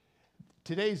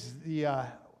Today's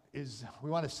we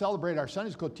want to celebrate our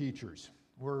Sunday school teachers.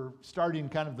 We're starting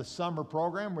kind of the summer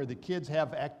program where the kids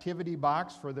have activity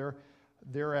box for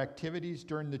their activities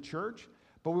during the church.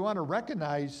 But we want to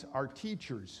recognize our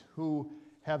teachers who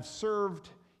have served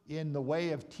in the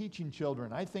way of teaching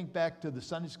children. I think back to the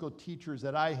Sunday school teachers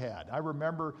that I had. I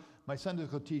remember my Sunday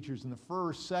school teachers in the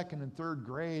first, second, and third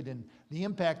grade and the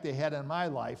impact they had on my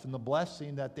life and the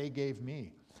blessing that they gave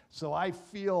me. So I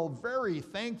feel very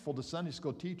thankful to Sunday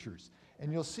school teachers.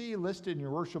 And you'll see listed in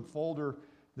your worship folder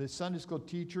the Sunday school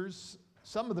teachers.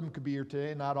 Some of them could be here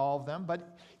today, not all of them.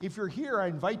 But if you're here, I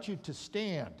invite you to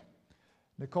stand.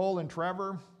 Nicole and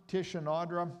Trevor, Tish and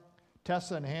Audra,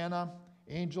 Tessa and Hannah,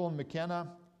 Angel and McKenna,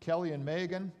 Kelly and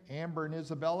Megan, Amber and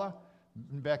Isabella,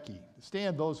 and Becky.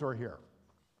 Stand, those who are here.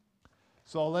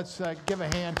 So let's give a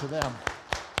hand to them.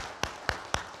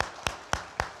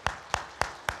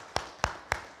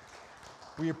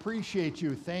 We appreciate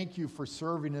you. Thank you for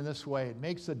serving in this way. It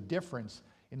makes a difference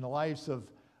in the lives of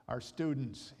our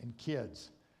students and kids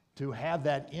to have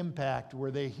that impact where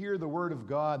they hear the Word of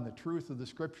God and the truth of the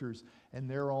Scriptures in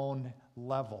their own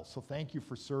level. So thank you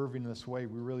for serving in this way.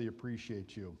 We really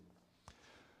appreciate you.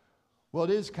 Well,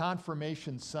 it is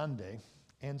Confirmation Sunday.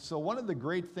 And so one of the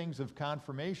great things of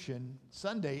Confirmation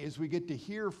Sunday is we get to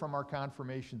hear from our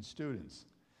confirmation students.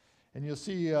 And you'll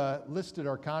see listed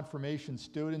our confirmation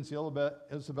students.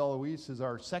 Isabella Weiss is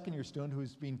our second-year student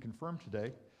who's being confirmed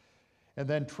today. And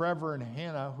then Trevor and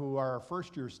Hannah, who are our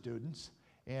first-year students.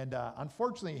 And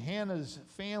unfortunately, Hannah's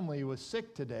family was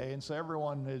sick today, and so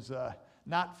everyone is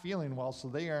not feeling well, so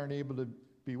they aren't able to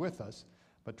be with us.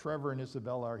 But Trevor and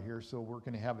Isabella are here, so we're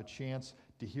going to have a chance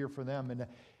to hear from them. And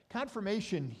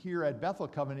confirmation here at Bethel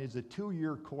Covenant is a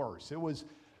 2-year course. It was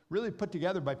really put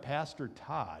together by Pastor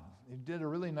Todd. He did a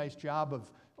really nice job of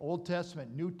Old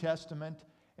Testament, New Testament,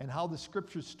 and how the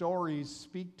Scripture stories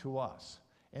speak to us.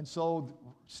 And so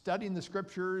studying the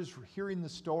Scriptures, hearing the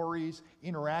stories,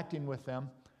 interacting with them,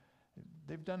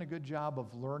 they've done a good job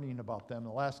of learning about them.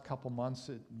 The last couple months,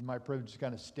 my privilege to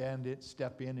kind of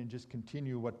step in and just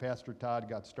continue what Pastor Todd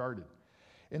got started.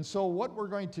 And so what we're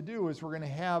going to do is we're going to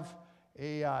have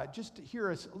just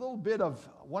hear a little bit of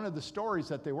one of the stories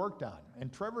that they worked on.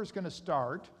 And Trevor's going to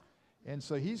start, and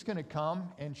so he's going to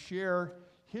come and share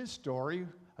his story,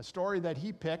 a story that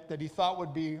he picked that he thought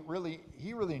would be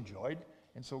he really enjoyed.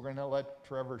 And so we're going to let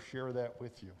Trevor share that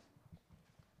with you.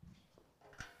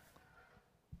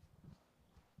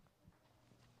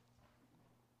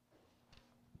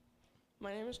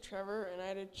 My name is Trevor, and I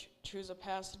had to choose a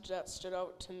passage that stood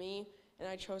out to me, and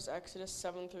I chose Exodus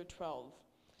 7 through 12.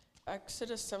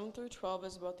 Exodus 7 through 12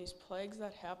 is about these plagues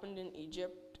that happened in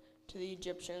Egypt to the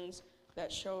Egyptians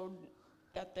that showed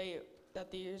that the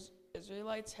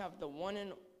Israelites have the one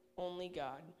and only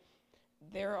God.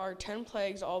 There are 10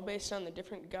 plagues, all based on the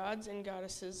different gods and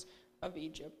goddesses of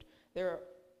Egypt. There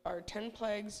are 10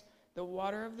 plagues, the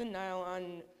water of the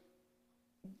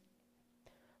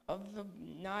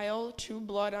Nile to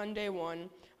blood on day 1.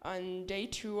 On day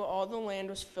 2, all the land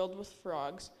was filled with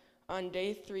frogs. On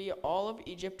day 3, all of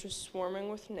Egypt was swarming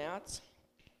with gnats.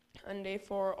 On day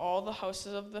 4, all the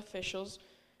houses of the officials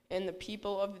and the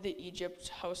people of the Egypt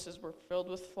houses were filled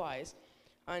with flies.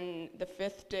 On the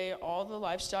 5th day, all the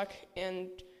livestock and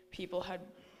people had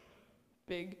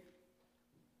big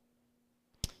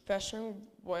festering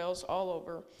boils all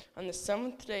over. On the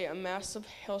 7th day, a massive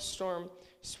hailstorm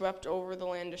swept over the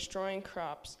land, destroying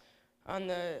crops. On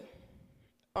the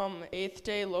 8th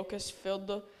day, locusts filled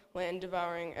the land,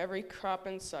 devouring every crop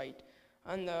in sight.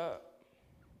 On the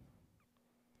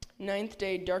 9th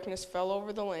day, darkness fell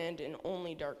over the land, and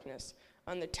only darkness.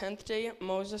 On the 10th day,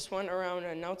 Moses went around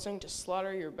announcing to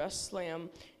slaughter your best lamb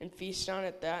and feast on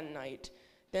it that night.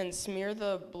 Then smear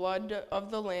the blood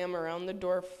of the lamb around the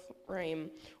door frame,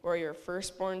 or your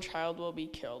firstborn child will be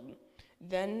killed.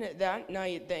 Then that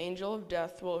night, the angel of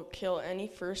death will kill any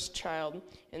first child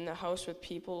in the house with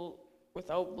people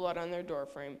without blood on their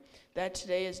doorframe. That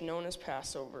today is known as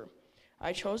Passover.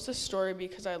 I chose this story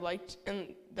because I liked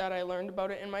that I learned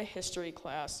about it in my history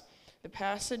class. The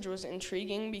passage was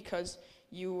intriguing because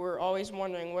you were always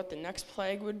wondering what the next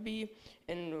plague would be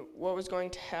and what was going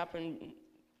to happen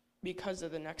because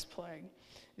of the next plague.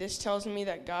 This tells me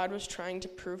that God was trying to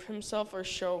prove himself or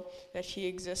show that he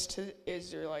exists to the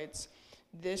Israelites.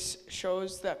 This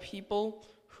shows that people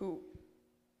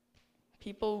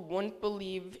wouldn't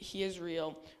believe he is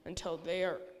real until they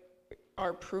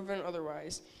are proven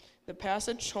otherwise. The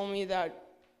passage told me that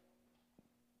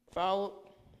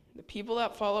the people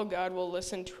that follow God will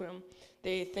listen to him.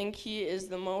 They think he is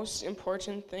the most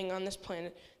important thing on this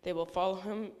planet. They will follow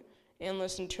him and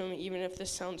listen to him, even if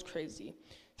this sounds crazy.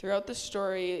 Throughout the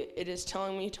story, it is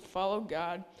telling me to follow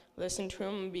God, listen to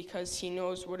him because he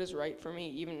knows what is right for me,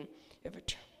 even if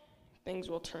things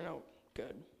will turn out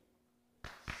good.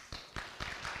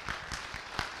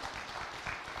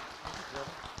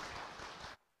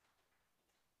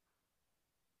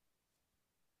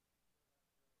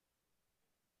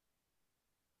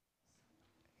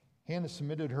 Hannah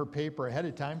submitted her paper ahead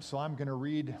of time, so I'm going to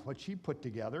read what she put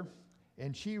together.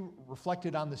 And she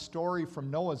reflected on the story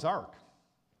from Noah's Ark.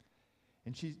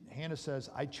 And Hannah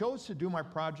says, I chose to do my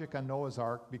project on Noah's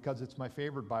Ark because it's my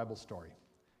favorite Bible story.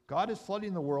 God is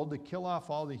flooding the world to kill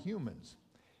off all the humans.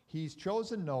 He's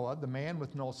chosen Noah, the man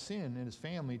with no sin, and his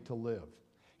family to live.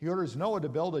 He orders Noah to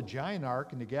build a giant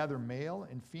ark and to gather male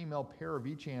and female pair of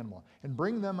each animal and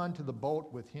bring them onto the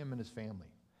boat with him and his family.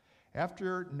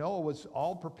 After Noah was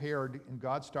all prepared and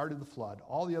God started the flood,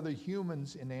 all the other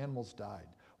humans and animals died.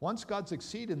 Once God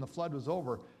succeeded and the flood was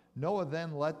over, Noah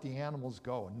then let the animals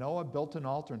go. Noah built an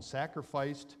altar and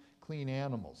sacrificed clean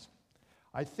animals.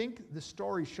 I think the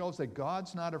story shows that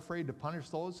God's not afraid to punish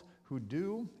those who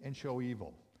do and show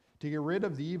evil. To get rid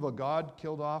of the evil, God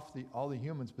killed off all the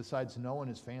humans besides Noah and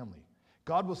his family.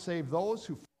 God will save those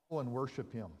who follow and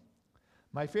worship him.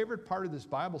 My favorite part of this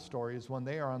Bible story is when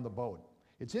they are on the boat.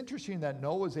 It's interesting that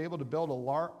Noah was able to build an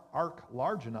ark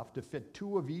large enough to fit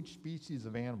 2 of each species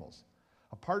of animals.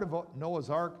 A part of Noah's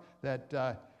ark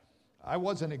that I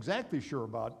wasn't exactly sure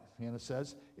about, Hannah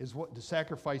says, is to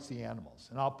sacrifice the animals.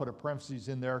 And I'll put a parenthesis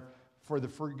in there for the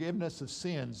forgiveness of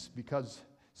sins because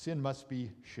sin must be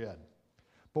shed.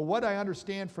 But what I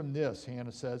understand from this,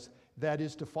 Hannah says, that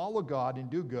is to follow God and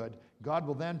do good, God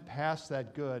will then pass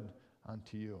that good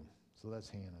unto you. So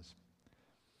that's Hannah's.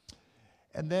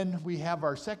 And then we have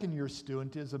our second-year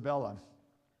student, Isabella.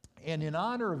 And in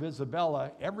honor of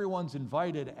Isabella, everyone's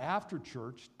invited after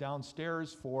church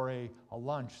downstairs for a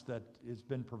lunch that has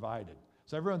been provided.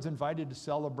 So everyone's invited to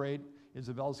celebrate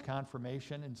Isabella's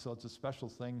confirmation, and so it's a special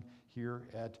thing here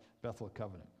at Bethel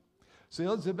Covenant.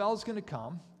 So Isabella's going to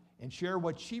come and share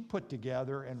what she put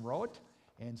together and wrote,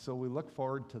 and so we look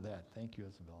forward to that. Thank you,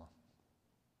 Isabella.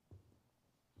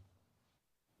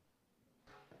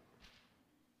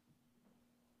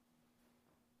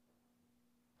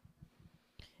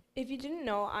 If you didn't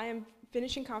know, I am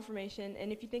finishing confirmation, and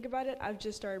if you think about it, I've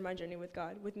just started my journey with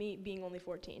God, with me being only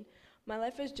 14. My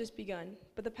life has just begun,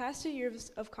 but the past 2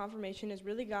 years of confirmation has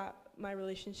really got my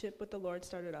relationship with the Lord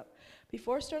started up.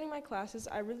 Before starting my classes,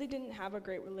 I really didn't have a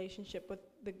great relationship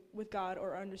with God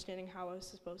or understanding how I was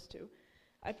supposed to.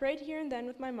 I prayed here and then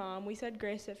with my mom, we said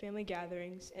grace at family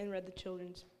gatherings, and read the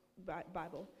children's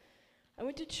Bible. I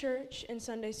went to church and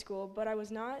Sunday school, but I was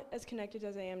not as connected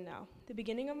as I am now. The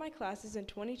beginning of my classes in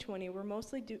 2020 were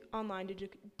mostly online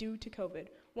due to COVID,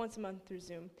 once a month through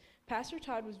Zoom. Pastor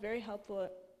Todd was very helpful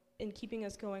in keeping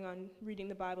us going on reading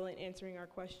the Bible and answering our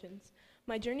questions.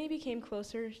 My journey became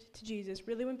closer to Jesus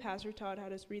really when Pastor Todd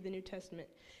had us read the New Testament.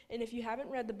 And if you haven't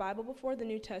read the Bible before, the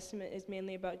New Testament is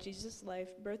mainly about Jesus' life,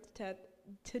 birth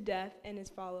to death, and his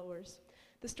followers.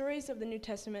 The stories of the New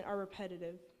Testament are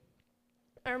repetitive.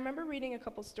 I remember reading a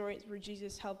couple stories where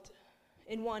Jesus helped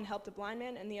a blind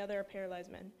man and the other a paralyzed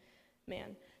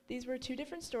man. These were 2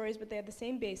 different stories, but they had the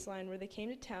same baseline where they came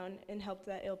to town and helped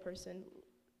the ill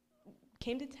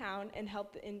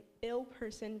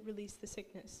person release the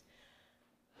sickness.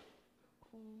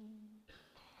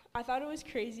 I thought it was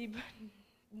crazy,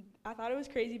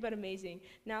 but amazing.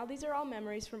 Now these are all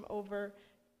memories from over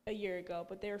a year ago,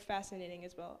 but they were fascinating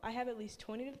as well. I have at least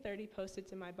 20 to 30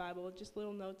 post-its in my Bible, just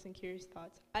little notes and curious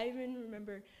thoughts. I even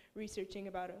remember researching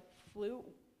about a flute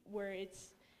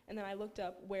and then I looked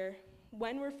up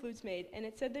when were flutes made, and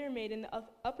it said they were made in the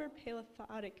Upper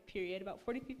Paleolithic period, about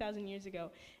 43,000 years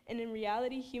ago. And in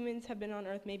reality, humans have been on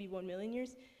Earth maybe 1 million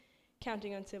years,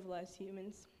 counting uncivilized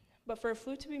humans. But for a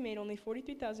flute to be made only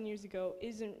 43,000 years ago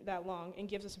isn't that long and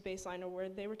gives us a baseline of where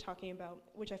they were talking about,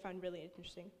 which I find really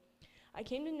interesting. I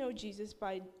came to know Jesus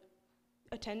by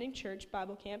attending church,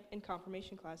 Bible camp, and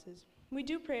confirmation classes. We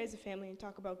do pray as a family and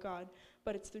talk about God,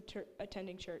 but it's through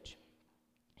attending church.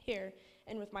 Here,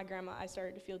 and with my grandma, I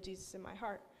started to feel Jesus in my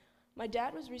heart. My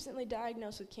dad was recently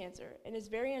diagnosed with cancer, and it's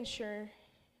very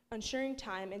unsuring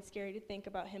time and scary to think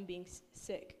about him being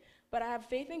sick. But I have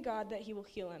faith in God that he will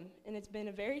heal him, and it's been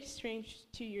a very strange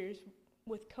 2 years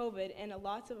with COVID and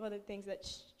lots of other things that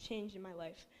changed in my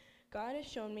life. God has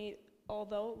shown me,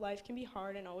 although life can be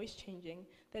hard and always changing,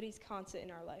 that he's constant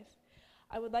in our life.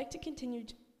 I would like to continue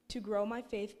to grow my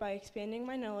faith by expanding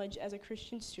my knowledge as a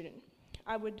Christian student.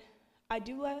 I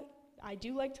do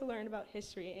like to learn about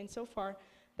history, and so far,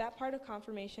 that part of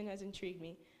confirmation has intrigued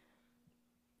me.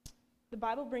 The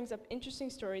Bible brings up interesting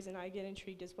stories, and I get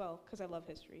intrigued as well, because I love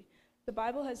history. The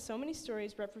Bible has so many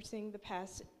stories referencing the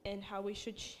past and how we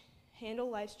should handle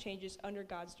life's changes under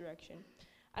God's direction.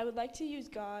 I would like to use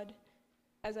God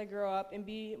as I grow up and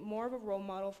be more of a role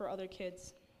model for other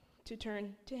kids to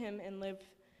turn to Him and live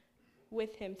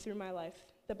with Him through my life.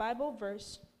 The Bible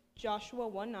verse, Joshua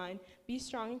 1:9, "Be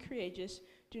strong and courageous,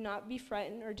 do not be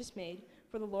frightened or dismayed,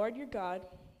 for the Lord your God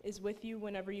is with you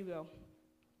whenever you go."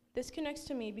 This connects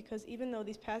to me because even though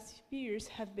these past few years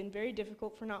have been very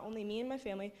difficult for not only me and my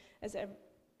family,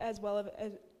 as well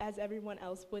as everyone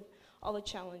else with all the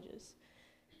challenges,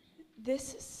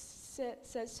 this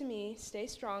says to me, stay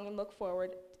strong and look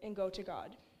forward and go to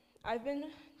God. I've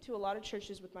been to a lot of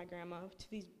churches with my grandma.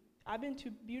 I've been to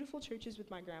beautiful churches with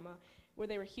my grandma where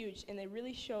they were huge, and they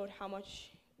really showed how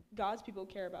much God's people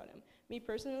care about Him. Me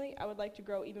personally, I would like to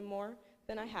grow even more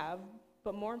than I have,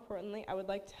 but more importantly, I would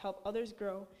like to help others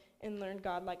grow and learn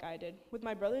God like I did. With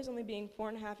my brothers only being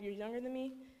 4.5 years younger than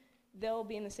me, they'll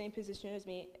be in the same position as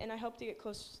me, and I hope to get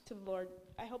close to the Lord.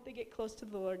 I hope they get close to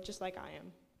the Lord just like I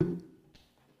am.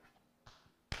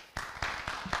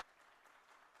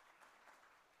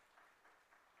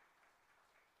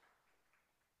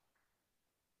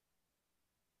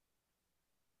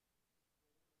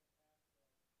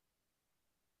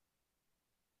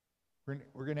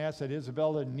 We're going to ask that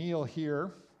Isabella kneel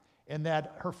here, and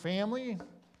that her family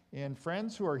and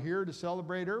friends who are here to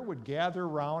celebrate her would gather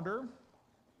around her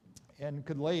and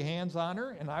could lay hands on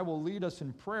her, and I will lead us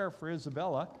in prayer for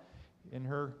Isabella in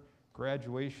her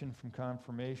graduation from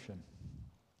confirmation.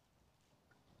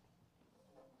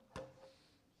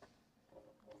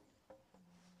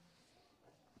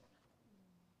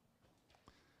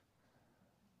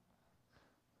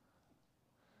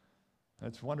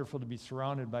 It's wonderful to be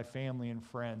surrounded by family and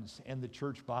friends and the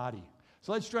church body.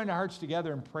 So let's join our hearts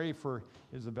together and pray for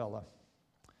Isabella.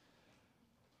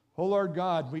 Oh Lord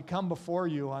God, we come before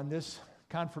you on this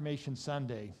Confirmation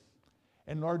Sunday.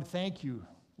 And Lord, thank you,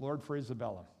 Lord, for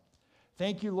Isabella.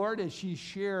 Thank you, Lord, as she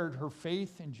shared her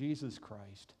faith in Jesus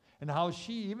Christ and how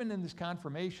she, even in this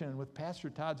confirmation with Pastor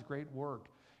Todd's great work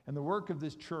and the work of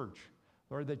this church,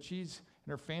 Lord, that she's and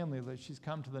her family, that she's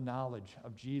come to the knowledge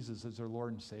of Jesus as her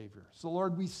Lord and Savior. So,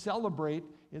 Lord, we celebrate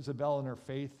Isabella and her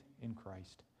faith in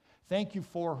Christ. Thank you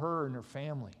for her and her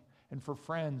family and for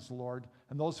friends, Lord,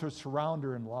 and those who surround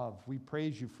her in love. We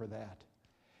praise you for that.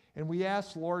 And we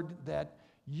ask, Lord, that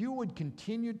you would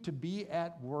continue to be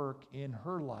at work in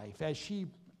her life as she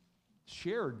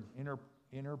shared in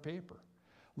her paper.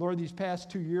 Lord, these past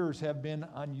 2 years have been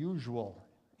unusual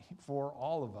for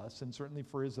all of us, and certainly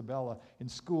for Isabella in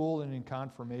school and in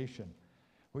confirmation.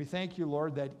 We thank you,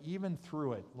 Lord, that even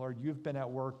through it, Lord, you've been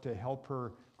at work to help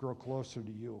her grow closer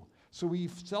to you. So we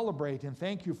celebrate and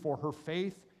thank you for her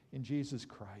faith in Jesus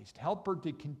Christ. Help her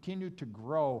to continue to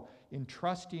grow in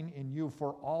trusting in you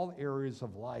for all areas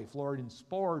of life, Lord, in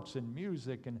sports and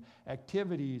music and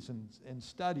activities and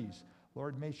studies.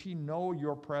 Lord, may she know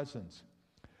your presence.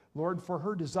 Lord, for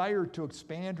her desire to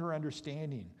expand her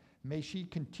understanding, may she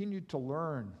continue to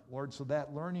learn, Lord, so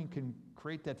that learning can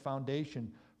create that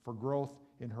foundation for growth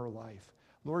in her life.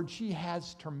 Lord, she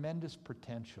has tremendous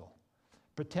potential.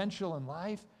 Potential in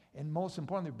life, and most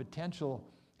importantly, potential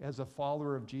as a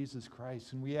follower of Jesus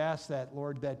Christ. And we ask that,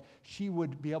 Lord, that she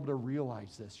would be able to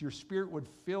realize this. Your Spirit would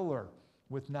fill her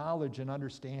with knowledge and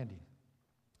understanding.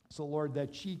 So, Lord,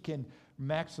 that she can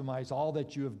maximize all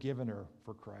that you have given her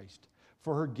for Christ.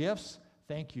 For her gifts,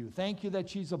 thank you. Thank you that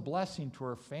she's a blessing to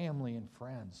her family and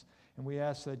friends. And we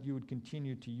ask that you would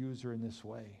continue to use her in this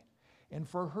way. And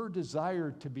for her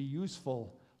desire to be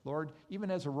useful, Lord,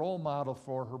 even as a role model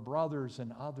for her brothers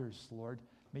and others, Lord,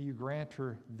 may you grant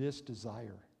her this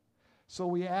desire. So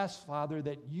we ask, Father,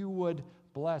 that you would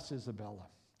bless Isabella,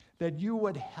 that you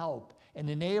would help and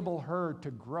enable her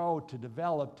to grow, to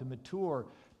develop, to mature,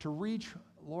 to reach,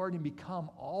 Lord, and become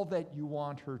all that you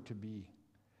want her to be.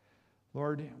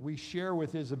 Lord, we share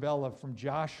with Isabella from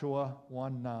Joshua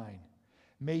 1:9.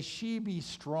 May she be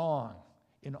strong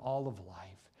in all of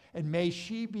life, and may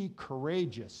she be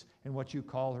courageous in what you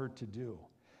call her to do.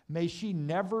 May she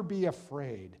never be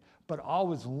afraid, but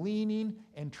always leaning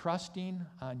and trusting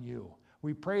on you.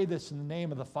 We pray this in the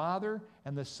name of the Father,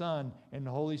 and the Son, and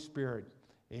the Holy Spirit.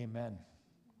 Amen.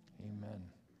 Amen.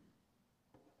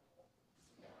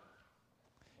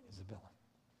 Isabella.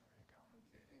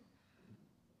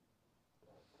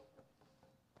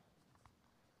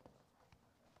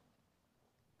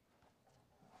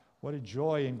 What a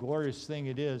joy and glorious thing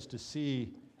it is to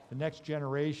see the next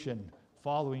generation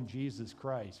following Jesus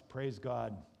Christ. Praise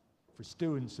God for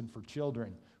students and for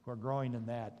children who are growing in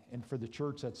that, and for the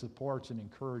church that supports and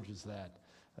encourages that.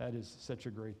 That is such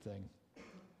a great thing.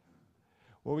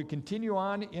 Well, we continue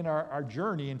on in our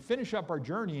journey and finish up our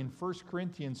journey in 1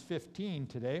 Corinthians 15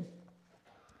 today.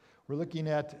 We're looking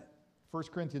at 1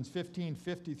 Corinthians 15,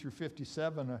 50 through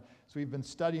 57. So we've been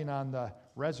studying on the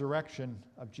resurrection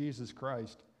of Jesus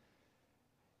Christ.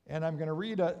 And I'm going to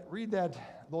read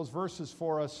those verses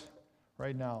for us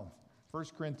right now. 1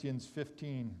 Corinthians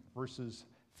 15, verses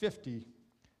 50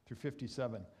 through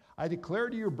 57. I declare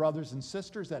to you, brothers and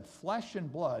sisters, that flesh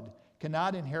and blood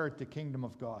cannot inherit the kingdom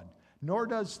of God, nor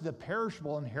does the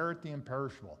perishable inherit the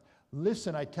imperishable.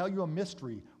 Listen, I tell you a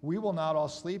mystery. We will not all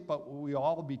sleep, but we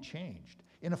all will be changed.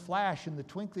 In a flash, in the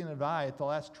twinkling of an eye, at the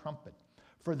last trumpet.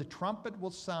 For the trumpet will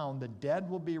sound, the dead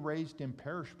will be raised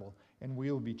imperishable, and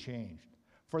we will be changed.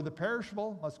 For the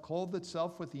perishable must clothe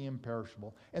itself with the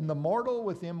imperishable, and the mortal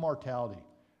with immortality.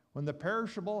 When the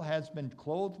perishable has been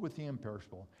clothed with the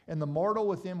imperishable, and the mortal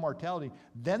with immortality,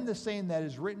 then the saying that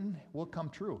is written will come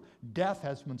true. Death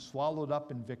has been swallowed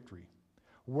up in victory.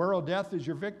 Where, O death, is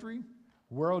your victory?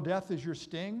 Where, O death, is your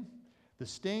sting? The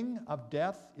sting of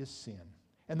death is sin,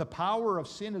 and the power of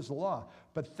sin is the law.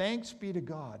 But thanks be to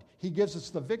God, He gives us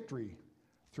the victory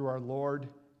through our Lord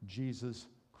Jesus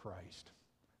Christ.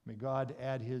 May God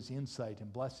add His insight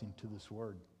and blessing to this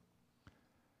word.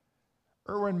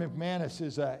 Erwin McManus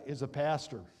is a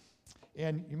pastor.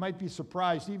 And you might be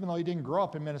surprised, even though he didn't grow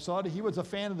up in Minnesota, he was a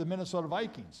fan of the Minnesota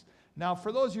Vikings. Now,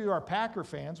 for those of you who are Packer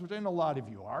fans, which I know a lot of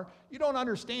you are, you don't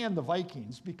understand the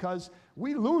Vikings because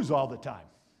we lose all the time.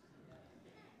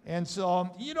 And so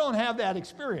you don't have that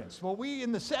experience. Well, we,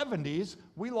 in the 70s,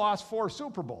 we lost 4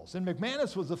 Super Bowls. And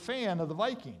McManus was a fan of the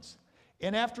Vikings.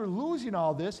 And after losing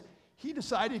all this, he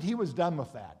decided he was done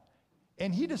with that.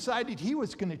 And he decided he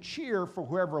was going to cheer for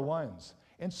whoever wins.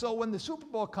 And so when the Super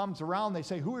Bowl comes around, they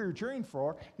say, who are you cheering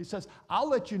for? He says, I'll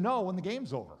let you know when the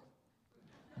game's over.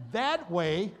 That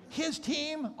way, his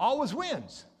team always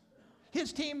wins.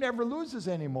 His team never loses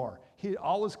anymore. He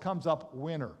always comes up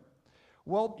winner.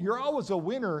 Well, you're always a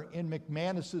winner in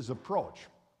McManus's approach.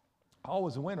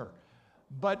 Always a winner.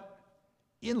 But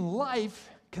in life,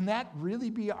 can that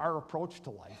really be our approach to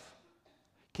life?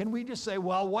 Can we just say,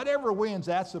 well, whatever wins,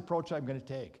 that's the approach I'm going to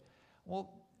take?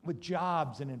 Well, with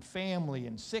jobs and in family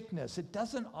and sickness, it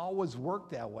doesn't always work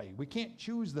that way. We can't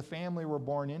choose the family we're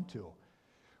born into.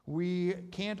 We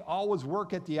can't always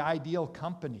work at the ideal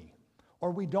company.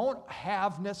 Or we don't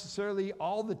have necessarily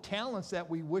all the talents that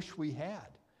we wish we had.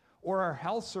 Or our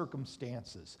health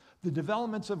circumstances, the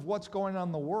developments of what's going on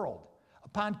in the world.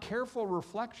 Upon careful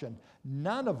reflection,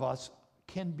 none of us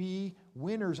can be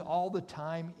winners all the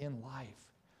time in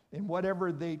life, in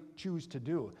whatever they choose to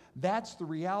do. That's the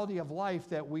reality of life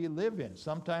that we live in.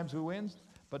 Sometimes we win,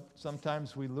 but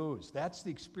sometimes we lose. That's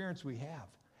the experience we have.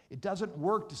 It doesn't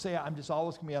work to say, I'm just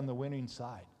always going to be on the winning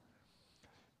side.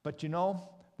 But you know,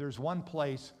 there's one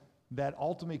place that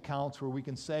ultimately counts where we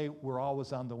can say we're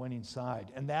always on the winning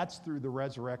side, and that's through the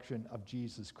resurrection of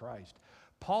Jesus Christ.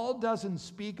 Paul doesn't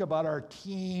speak about our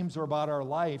teams or about our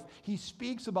life. He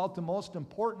speaks about the most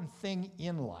important thing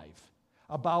in life,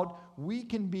 about we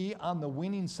can be on the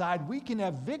winning side. We can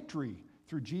have victory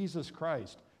through Jesus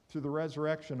Christ, through the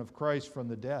resurrection of Christ from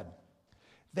the dead.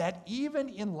 That even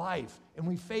in life, and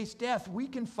we face death, we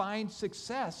can find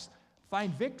success,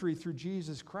 find victory through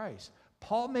Jesus Christ.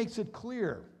 Paul makes it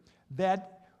clear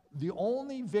that the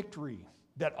only victory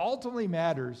that ultimately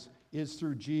matters is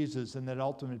through Jesus and that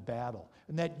ultimate battle.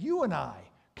 And that you and I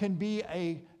can be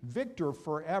a victor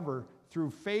forever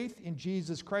through faith in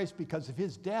Jesus Christ because of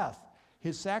His death,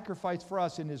 His sacrifice for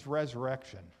us, and His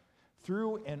resurrection.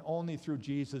 Through and only through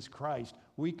Jesus Christ,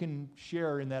 we can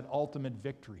share in that ultimate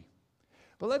victory.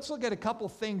 But let's look at a couple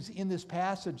things in this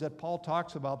passage that Paul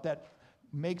talks about that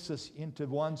makes us into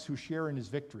ones who share in His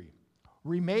victory.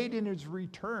 Remade in His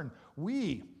return.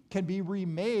 We can be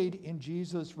remade in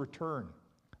Jesus' return.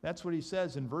 That's what he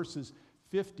says in verses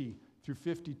 50 through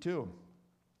 52,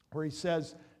 where he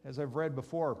says, as I've read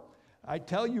before, I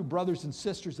tell you, brothers and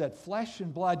sisters, that flesh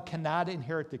and blood cannot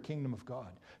inherit the kingdom of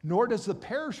God, nor does the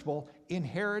perishable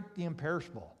inherit the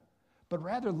imperishable. But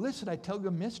rather, listen, I tell you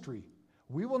a mystery.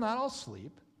 We will not all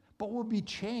sleep, but will be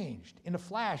changed in a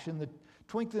flash, in the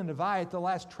twinkling of an eye, at the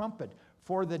last trumpet.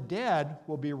 For the dead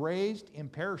will be raised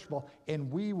imperishable, and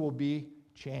we will be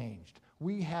changed.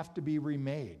 We have to be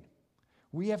remade.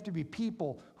 We have to be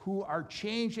people who are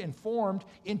changed and formed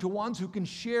into ones who can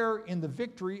share in the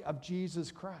victory of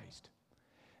Jesus Christ.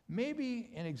 Maybe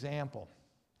an example,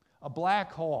 a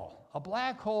black hole. A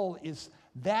black hole is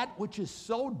that which is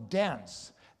so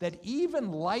dense that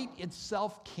even light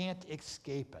itself can't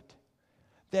escape it,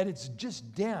 that it's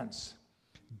just dense.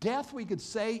 Death, we could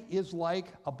say, is like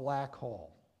a black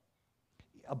hole.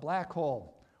 A black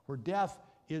hole where death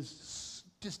is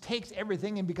just takes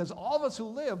everything in, because all of us who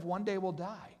live one day will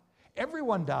die.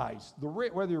 Everyone dies.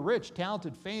 Whether you're rich,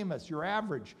 talented, famous, you're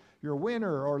average, you're a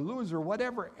winner or loser,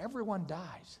 whatever, everyone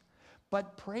dies.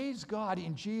 But praise God,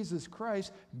 in Jesus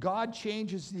Christ, God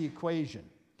changes the equation.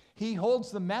 He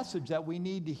holds the message that we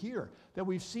need to hear, that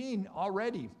we've seen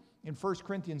already in 1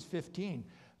 Corinthians 15,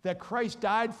 that Christ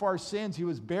died for our sins, he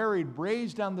was buried,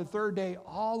 raised on the third day,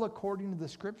 all according to the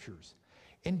Scriptures.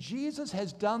 And Jesus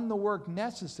has done the work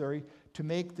necessary to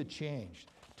make the change.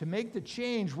 To make the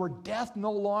change where death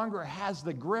no longer has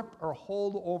the grip or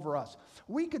hold over us.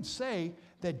 We could say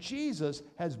that Jesus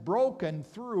has broken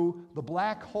through the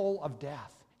black hole of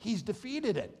death. He's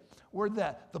defeated it. Where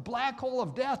the black hole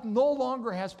of death no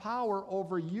longer has power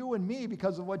over you and me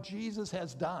because of what Jesus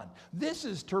has done. This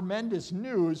is tremendous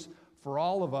news for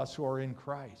all of us who are in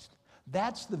Christ.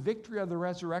 That's the victory of the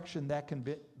resurrection that can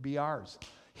be ours.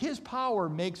 His power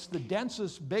makes the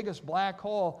densest, biggest black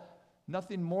hole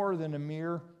nothing more than a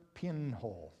mere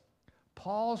pinhole.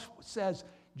 Paul says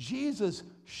Jesus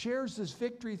shares this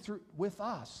victory with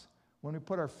us when we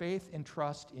put our faith and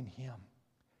trust in him.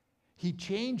 He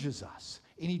changes us,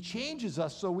 and he changes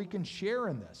us so we can share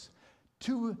in this.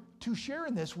 To share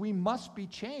in this, we must be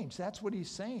changed. That's what he's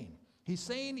saying. He's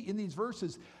saying in these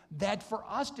verses that for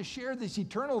us to share this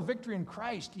eternal victory in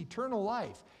Christ, eternal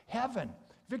life, heaven,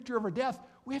 victory over death,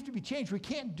 we have to be changed. We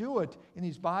can't do it in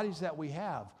these bodies that we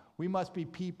have. We must be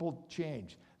people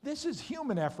changed. This is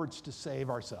human efforts to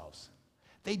save ourselves.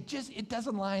 It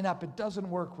doesn't line up. It doesn't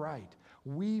work right.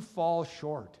 We fall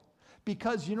short.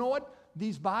 Because you know what?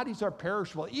 These bodies are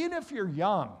perishable. Even if you're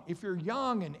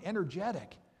young and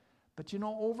energetic. But you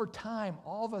know, over time,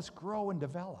 all of us grow and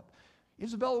develop.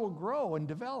 Isabella will grow and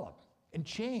develop and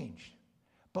change.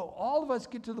 But all of us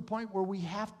get to the point where we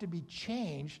have to be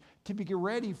changed to be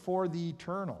ready for the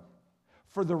eternal.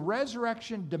 For the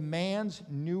resurrection demands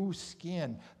new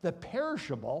skin. The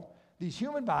perishable, these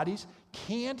human bodies,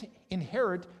 can't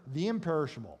inherit the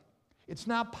imperishable. It's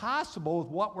not possible with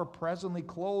what we're presently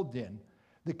clothed in,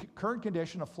 the current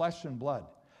condition of flesh and blood.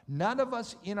 None of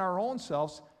us in our own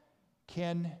selves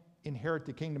can inherit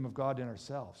the kingdom of God in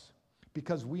ourselves,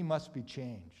 because we must be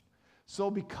changed.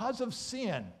 So because of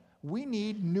sin, we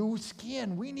need new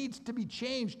skin. We need to be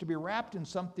changed, to be wrapped in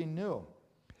something new.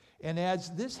 And as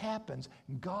this happens,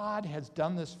 God has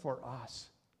done this for us.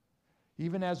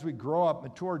 Even as we grow up,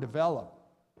 mature, develop,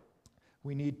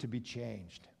 we need to be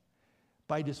changed.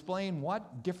 By displaying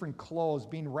what? Different clothes,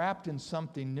 being wrapped in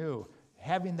something new,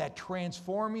 having that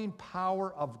transforming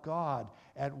power of God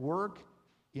at work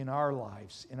in our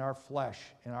lives, in our flesh,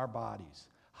 in our bodies.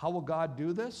 How will God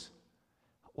do this?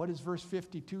 What does verse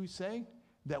 52 say?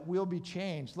 That we'll be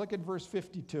changed. Look at verse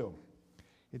 52.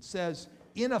 It says,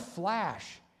 in a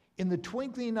flash, in the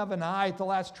twinkling of an eye at the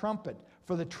last trumpet,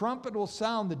 for the trumpet will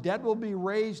sound, the dead will be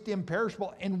raised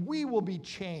imperishable, and we will be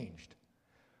changed.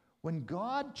 When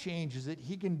God changes it,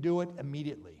 he can do it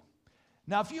immediately.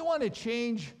 Now, if you want to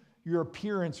change your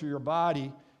appearance or your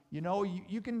body,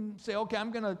 you can say, okay,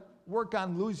 I'm going to work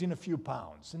on losing a few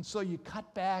pounds. And so you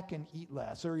cut back and eat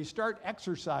less, or you start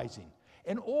exercising.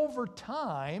 And over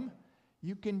time,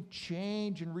 you can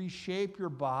change and reshape your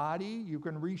body. You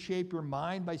can reshape your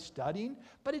mind by studying.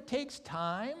 But it takes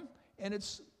time, and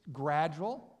it's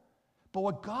gradual. But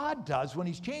what God does when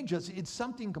he's changed us, it's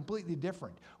something completely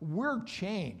different. We're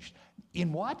changed.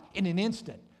 In what? In an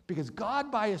instant. Because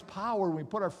God, by his power, when we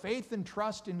put our faith and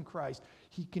trust in Christ,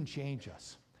 he can change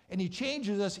us. And he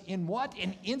changes us in what?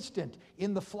 An instant,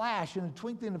 in the flash, in the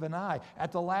twinkling of an eye,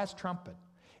 at the last trumpet.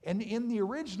 And in the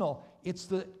original,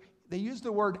 they use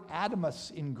the word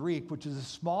atomus in Greek, which is the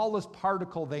smallest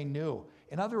particle they knew.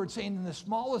 In other words, saying in the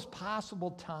smallest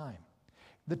possible time.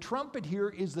 The trumpet here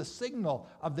is the signal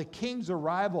of the king's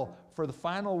arrival for the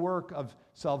final work of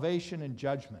salvation and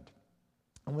judgment.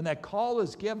 And when that call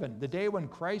is given, the day when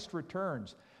Christ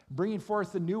returns, bringing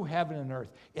forth the new heaven and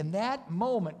earth, in that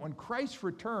moment when Christ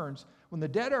returns, when the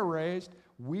dead are raised,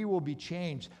 we will be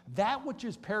changed. That which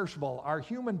is perishable, our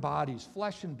human bodies,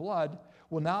 flesh and blood,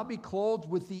 will now be clothed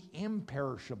with the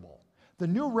imperishable. The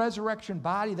new resurrection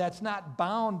body that's not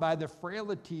bound by the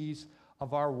frailties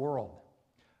of our world.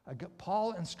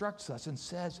 Paul instructs us and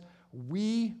says,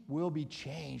 we will be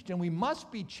changed. And we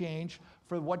must be changed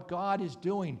for what God is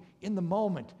doing in the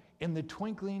moment, in the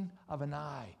twinkling of an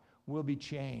eye. We'll be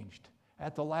changed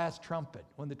at the last trumpet,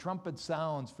 when the trumpet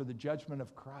sounds for the judgment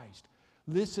of Christ.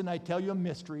 Listen, I tell you a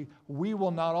mystery. We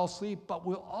will not all sleep, but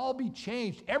we'll all be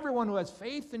changed. Everyone who has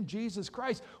faith in Jesus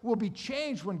Christ will be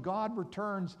changed when God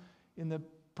returns in the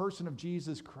person of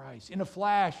Jesus Christ. In a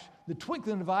flash, the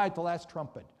twinkling of an eye at the last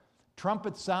trumpet.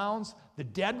 Trumpet sounds, the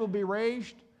dead will be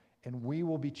raised, and we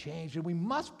will be changed. And we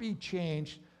must be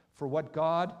changed for what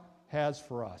God has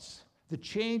for us. The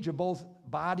change of both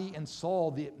body and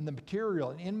soul, the material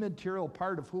and immaterial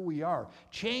part of who we are,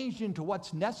 changed into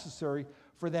what's necessary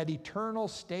for that eternal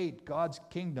state, God's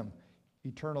kingdom,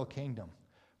 eternal kingdom.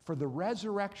 For the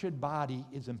resurrection body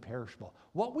is imperishable.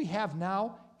 What we have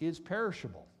now is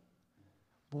perishable.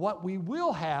 What we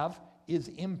will have is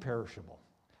imperishable.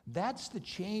 That's the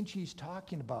change he's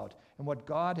talking about and what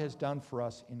God has done for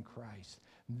us in Christ.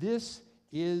 This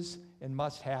is and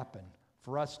must happen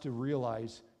for us to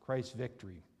realize Christ's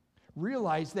victory.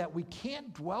 Realize that we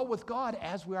can't dwell with God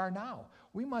as we are now.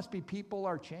 We must be people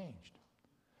are changed.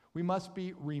 We must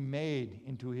be remade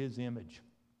into his image.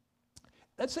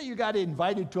 Let's say you got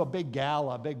invited to a big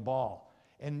gala, a big ball.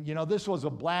 And, you know, this was a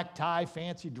black tie,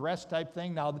 fancy dress type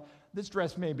thing. Now, this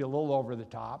dress may be a little over the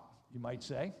top, you might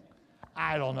say.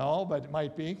 I don't know, but it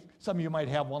might be. Some of you might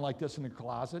have one like this in the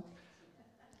closet.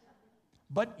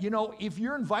 But, you know, if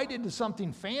you're invited to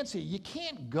something fancy, you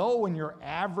can't go in your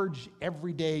average,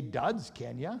 everyday duds,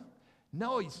 can you?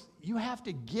 No, you have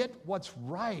to get what's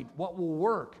right, what will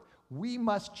work. We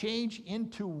must change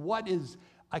into what is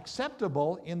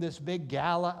acceptable in this big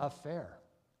gala affair.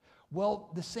 Well,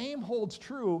 the same holds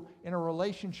true in a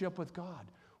relationship with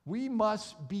God. We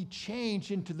must be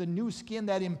changed into the new skin,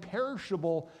 that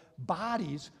imperishable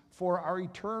bodies for our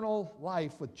eternal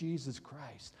life with Jesus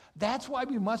Christ. That's why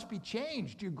we must be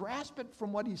changed. Do you grasp it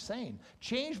from what he's saying?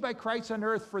 Changed by Christ on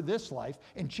earth for this life,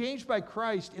 and changed by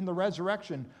Christ in the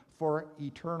resurrection for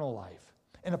eternal life.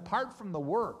 And apart from the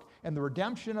work and the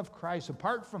redemption of Christ,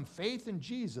 apart from faith in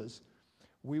Jesus,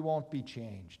 we won't be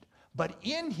changed. But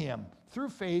in him, through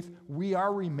faith, we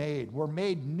are remade. We're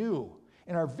made new.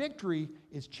 And our victory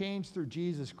is changed through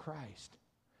Jesus Christ.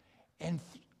 And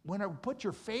when I put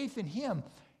your faith in him,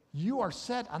 you are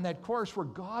set on that course where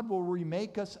God will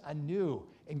remake us anew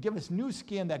and give us new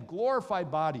skin, that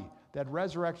glorified body, that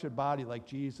resurrection body like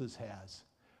Jesus has,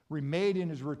 remade in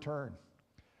his return.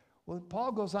 Well,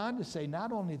 Paul goes on to say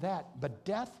not only that, but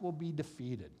death will be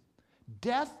defeated.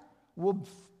 Death will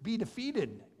be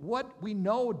defeated. What we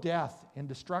know, death and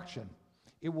destruction,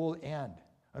 it will end.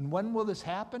 And when will this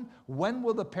happen? When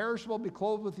will the perishable be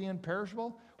clothed with the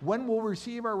imperishable? When will we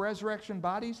receive our resurrection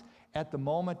bodies? At the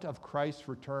moment of Christ's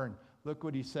return. Look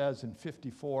what he says in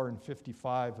 54 and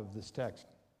 55 of this text.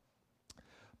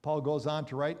 Paul goes on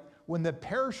to write, when the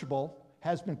perishable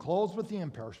has been clothed with the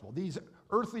imperishable, these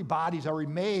earthly bodies are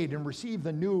remade and receive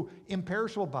the new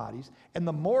imperishable bodies, and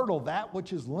the mortal, that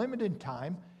which is limited in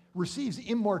time, receives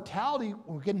immortality,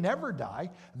 we can never die,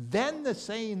 then the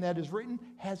saying that is written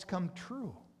has come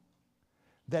true,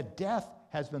 that death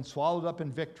has been swallowed up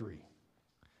in victory.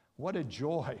 What a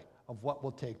joy of what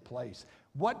will take place.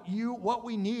 What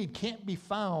we need can't be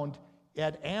found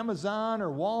at Amazon or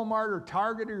Walmart or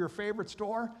Target or your favorite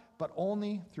store, but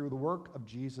only through the work of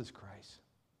Jesus Christ.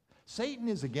 Satan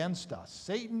is against us.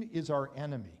 Satan is our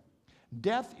enemy.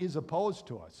 Death is opposed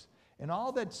to us. And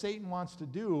all that Satan wants to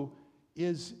do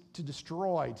is to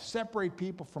destroy, to separate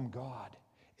people from God.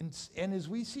 And as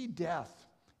we see death,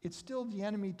 it's still the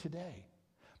enemy today.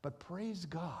 But praise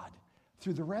God,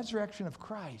 through the resurrection of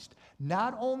Christ,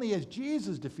 not only has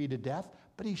Jesus defeated death,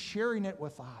 but he's sharing it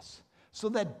with us. So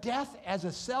that death as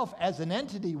a self, as an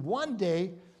entity, one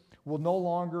day will no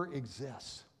longer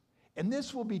exist. And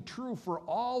this will be true for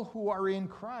all who are in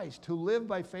Christ, who live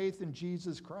by faith in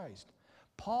Jesus Christ.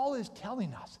 Paul is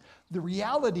telling us the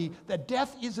reality that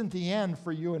death isn't the end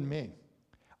for you and me.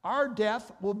 Our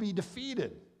death will be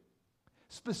defeated.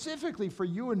 Specifically for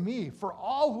you and me, for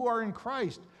all who are in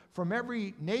Christ, from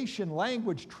every nation,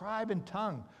 language, tribe, and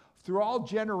tongue, through all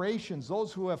generations,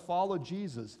 those who have followed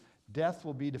Jesus, death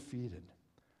will be defeated.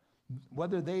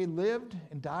 Whether they lived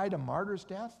and died a martyr's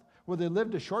death, whether they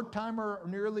lived a short time or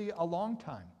nearly a long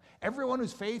time, everyone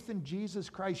whose faith in Jesus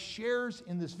Christ shares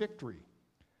in this victory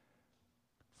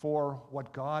for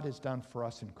what God has done for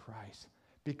us in Christ.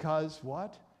 Because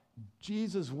what?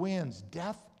 Jesus wins.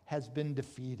 Death has been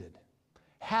defeated.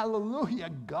 Hallelujah.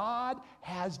 God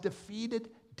has defeated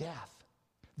death.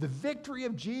 The victory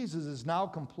of Jesus is now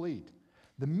complete.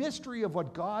 The mystery of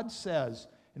what God says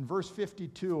in verse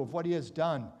 52 of what he has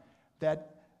done,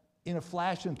 that in a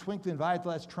flash and twinkling of an eye at the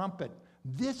last trumpet,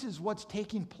 this is what's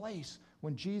taking place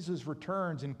when Jesus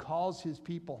returns and calls his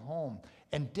people home.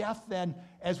 And death then,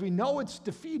 as we know, it's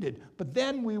defeated, but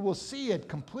then we will see it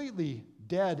completely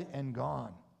dead and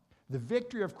gone. The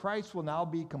victory of Christ will now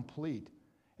be complete,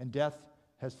 and death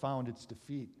has found its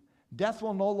defeat. Death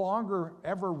will no longer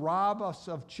ever rob us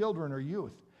of children or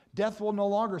youth. Death will no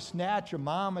longer snatch a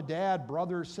mom, a dad,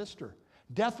 brother, or sister.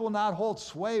 Death will not hold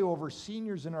sway over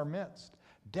seniors in our midst.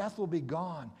 Death will be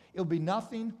gone. It'll be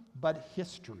nothing but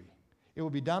history. It will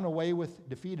be done away with,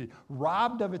 defeated,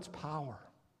 robbed of its power.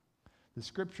 The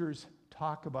scriptures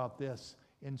talk about this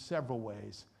in several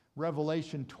ways.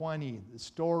 Revelation 20, the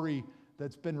story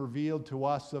that's been revealed to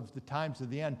us of the times of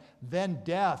the end. Then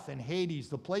death and Hades,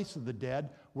 the place of the dead,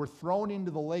 were thrown into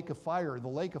the lake of fire. The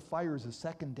lake of fire is the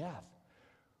second death,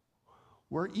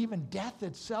 where even death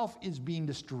itself is being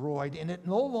destroyed, and it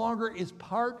no longer is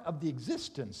part of the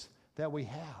existence that we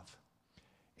have.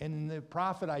 And the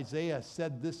prophet Isaiah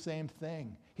said this same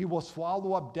thing. He will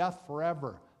swallow up death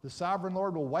forever. The sovereign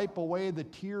Lord will wipe away the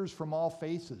tears from all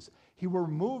faces. He will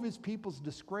remove his people's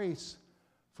disgrace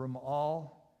from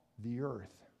all the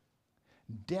earth.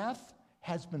 Death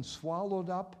has been swallowed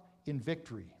up in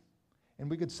victory. And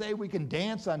we could say we can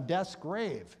dance on death's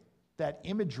grave, that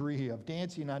imagery of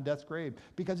dancing on death's grave,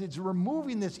 because it's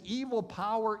removing this evil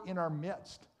power in our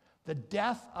midst. The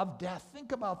death of death.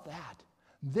 Think about that.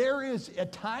 There is a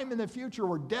time in the future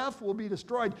where death will be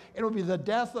destroyed. It will be the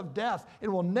death of death. It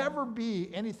will never be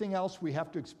anything else we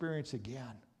have to experience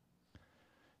again.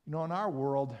 You know, in our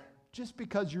world, just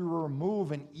because you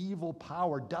remove an evil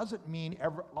power doesn't mean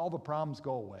all the problems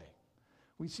go away.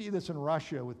 We see this in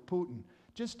Russia with Putin.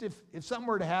 Just if something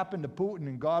were to happen to Putin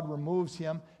and God removes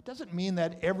him, it doesn't mean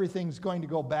that everything's going to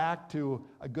go back to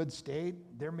a good state.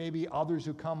 There may be others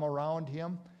who come around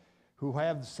him who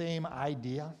have the same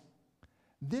idea.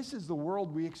 This is the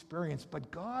world we experience,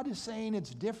 but God is saying it's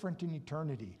different in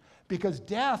eternity because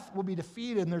death will be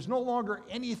defeated and there's no longer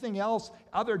anything else,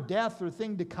 other death or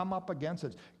thing to come up against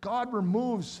us. God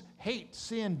removes hate,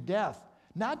 sin, death,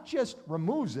 not just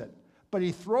removes it, but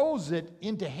he throws it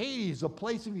into Hades, a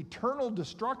place of eternal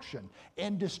destruction,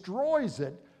 and destroys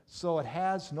it so it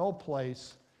has no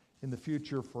place in the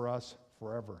future for us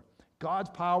forever.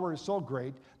 God's power is so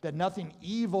great that nothing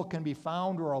evil can be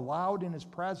found or allowed in his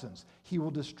presence. He will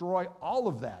destroy all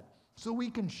of that so we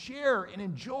can share and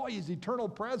enjoy his eternal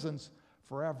presence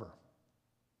forever.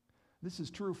 This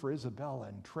is true for Isabella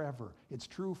and Trevor. It's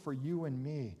true for you and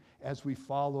me as we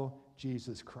follow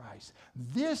Jesus Christ.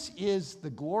 This is the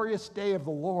glorious day of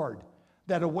the Lord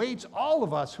that awaits all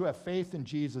of us who have faith in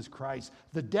Jesus Christ.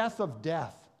 The death of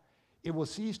death, it will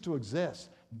cease to exist.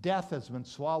 Death has been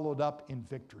swallowed up in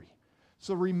victory.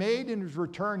 So remade in his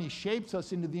return, he shapes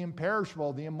us into the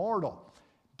imperishable, the immortal.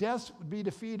 Death would be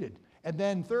defeated. And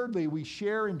then thirdly, we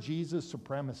share in Jesus'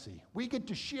 supremacy. We get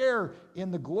to share in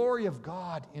the glory of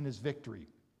God in his victory.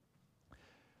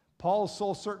 Paul is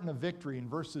so certain of victory in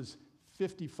verses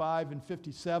 55 and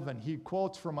 57. He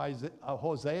quotes from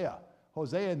Hosea.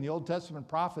 Hosea in the Old Testament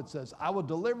prophet says, I will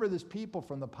deliver this people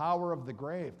from the power of the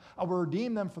grave. I will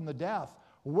redeem them from the death.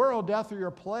 Where, O death, are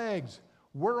your plagues?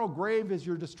 Where, O grave, is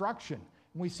your destruction?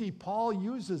 And we see Paul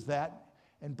uses that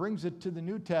and brings it to the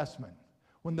New Testament.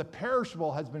 When the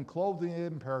perishable has been clothed in the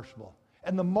imperishable,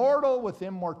 and the mortal with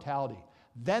immortality,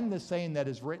 then the saying that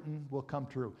is written will come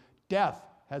true. Death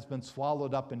has been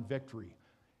swallowed up in victory.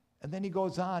 And then he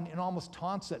goes on and almost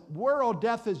taunts it. Where, O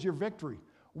death, is your victory?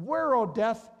 Where, O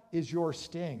death, is your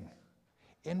sting?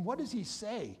 And what does he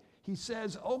say? He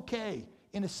says, okay,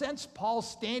 in a sense, Paul's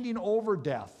standing over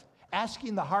death,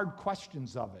 asking the hard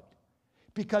questions of it,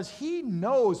 because he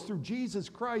knows through Jesus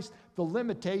Christ the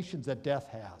limitations that death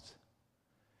has.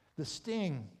 The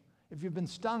sting, if you've been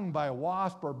stung by a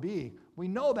wasp or bee, we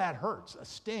know that hurts. A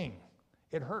sting,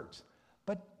 it hurts.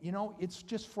 But, you know, it's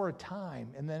just for a time,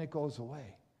 and then it goes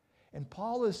away. And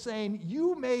Paul is saying,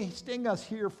 you may sting us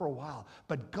here for a while,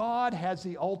 but God has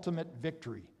the ultimate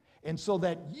victory. And so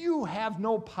that you have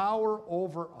no power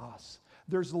over us.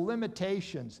 There's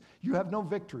limitations. You have no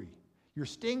victory. Your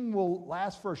sting will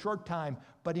last for a short time,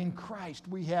 but in Christ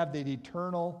we have the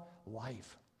eternal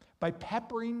life. By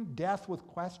peppering death with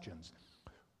questions,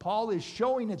 Paul is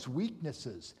showing its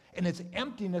weaknesses and its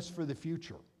emptiness for the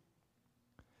future.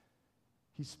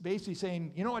 He's basically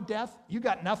saying, you know what, death? You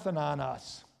got nothing on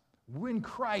us. In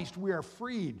Christ, we are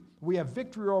freed. We have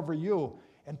victory over you.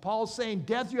 And Paul's saying,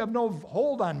 death, you have no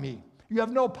hold on me. You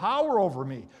have no power over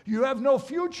me. You have no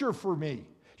future for me.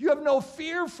 You have no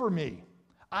fear for me.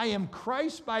 I am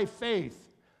Christ by faith.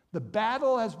 The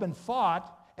battle has been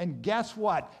fought, and guess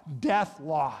what? Death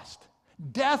lost.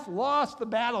 Death lost the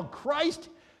battle. Christ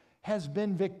has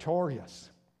been victorious.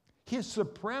 His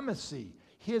supremacy,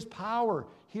 his power,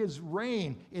 his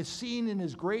reign is seen in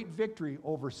his great victory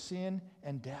over sin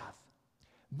and death.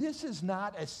 This is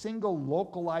not a single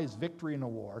localized victory in a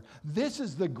war. This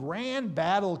is the grand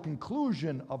battle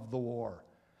conclusion of the war.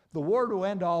 The war to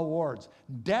end all wars.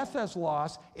 Death has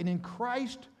lost, and in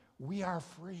Christ we are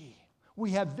free.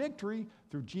 We have victory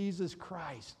through Jesus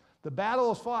Christ. The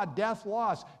battle is fought, death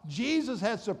lost. Jesus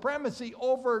has supremacy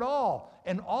over it all.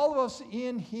 And all of us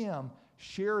in him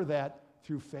share that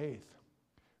through faith.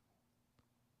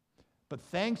 But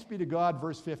thanks be to God,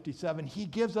 verse 57, he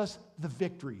gives us the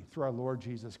victory through our Lord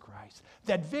Jesus Christ.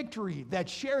 That victory, that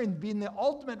sharing, being the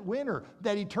ultimate winner,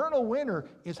 that eternal winner,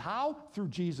 is how? Through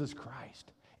Jesus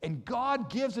Christ. And God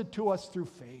gives it to us through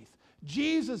faith.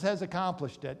 Jesus has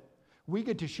accomplished it. We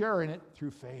get to share in it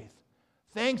through faith.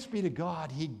 Thanks be to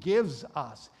God, he gives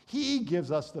us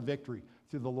the victory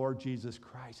through the Lord Jesus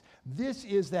Christ. This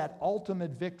is that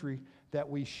ultimate victory that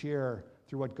we share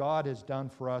through what God has done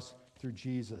for us through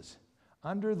Jesus.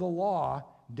 Under the law,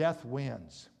 death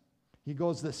wins. He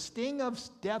goes, the sting of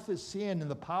death is sin, and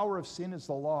the power of sin is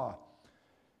the law.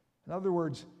 In other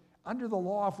words, under the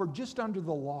law, if we're just under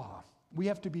the law, we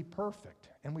have to be perfect,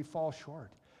 and we fall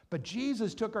short. But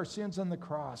Jesus took our sins on the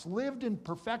cross, lived in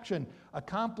perfection,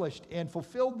 accomplished and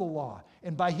fulfilled the law.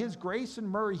 And by his grace and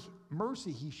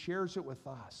mercy, he shares it with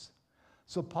us.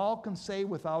 So Paul can say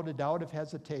without a doubt of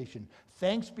hesitation,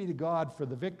 thanks be to God for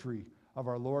the victory of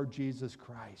our Lord Jesus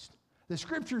Christ. The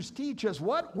scriptures teach us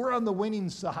what? We're on the winning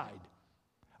side.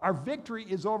 Our victory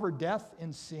is over death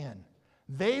and sin.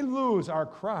 They lose, are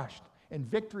crushed, and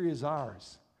victory is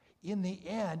ours. In the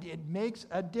end, it makes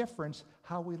a difference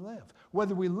how we live.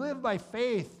 Whether we live by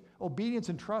faith, obedience,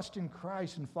 and trust in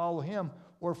Christ and follow him,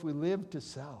 or if we live to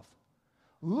self.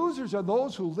 Losers are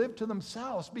those who live to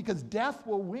themselves because death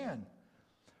will win.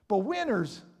 But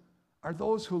winners are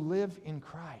those who live in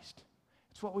Christ.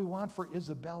 It's what we want for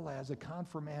Isabella as a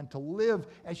confirmand, to live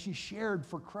as she shared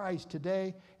for Christ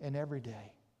today and every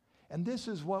day. And this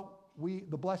is what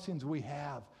the blessings we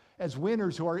have. As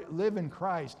winners who live in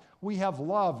Christ, we have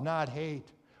love, not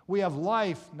hate. We have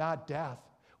life, not death.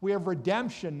 We have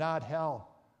redemption, not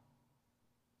hell.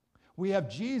 We have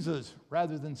Jesus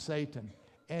rather than Satan.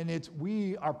 And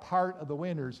we are part of the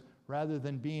winners rather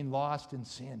than being lost in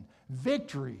sin.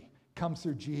 Victory comes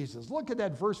through Jesus. Look at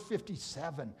that verse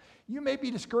 57. You may be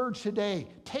discouraged today.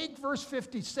 Take verse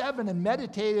 57 and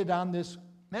meditate on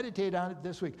it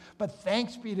this week. But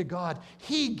thanks be to God,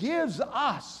 he gives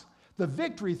us the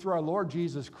victory through our Lord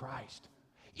Jesus Christ.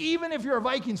 Even if you're a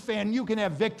Vikings fan, you can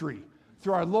have victory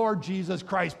through our Lord Jesus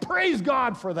Christ. Praise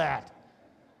God for that.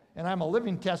 And I'm a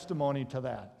living testimony to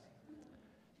that.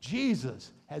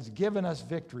 Jesus has given us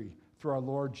victory through our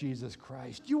Lord Jesus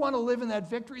Christ. You want to live in that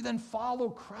victory? Then follow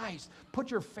Christ.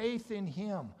 Put your faith in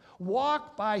him.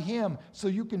 Walk by him so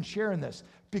you can share in this.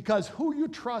 Because who you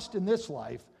trust in this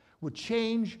life will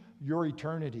change your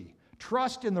eternity.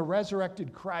 Trust in the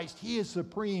resurrected Christ. He is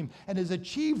supreme and has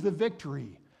achieved the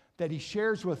victory that he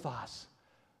shares with us.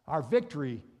 Our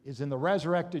victory is in the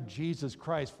resurrected Jesus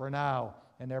Christ for now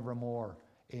and evermore.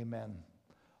 Amen.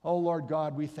 Oh, Lord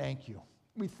God, we thank you.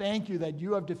 We thank you that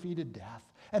you have defeated death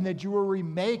and that you will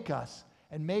remake us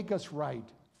and make us right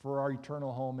for our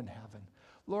eternal home in heaven.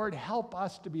 Lord, help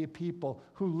us to be a people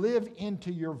who live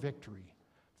into your victory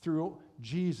through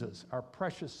Jesus, our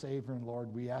precious Savior and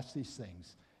Lord. We ask these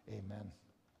things. Amen.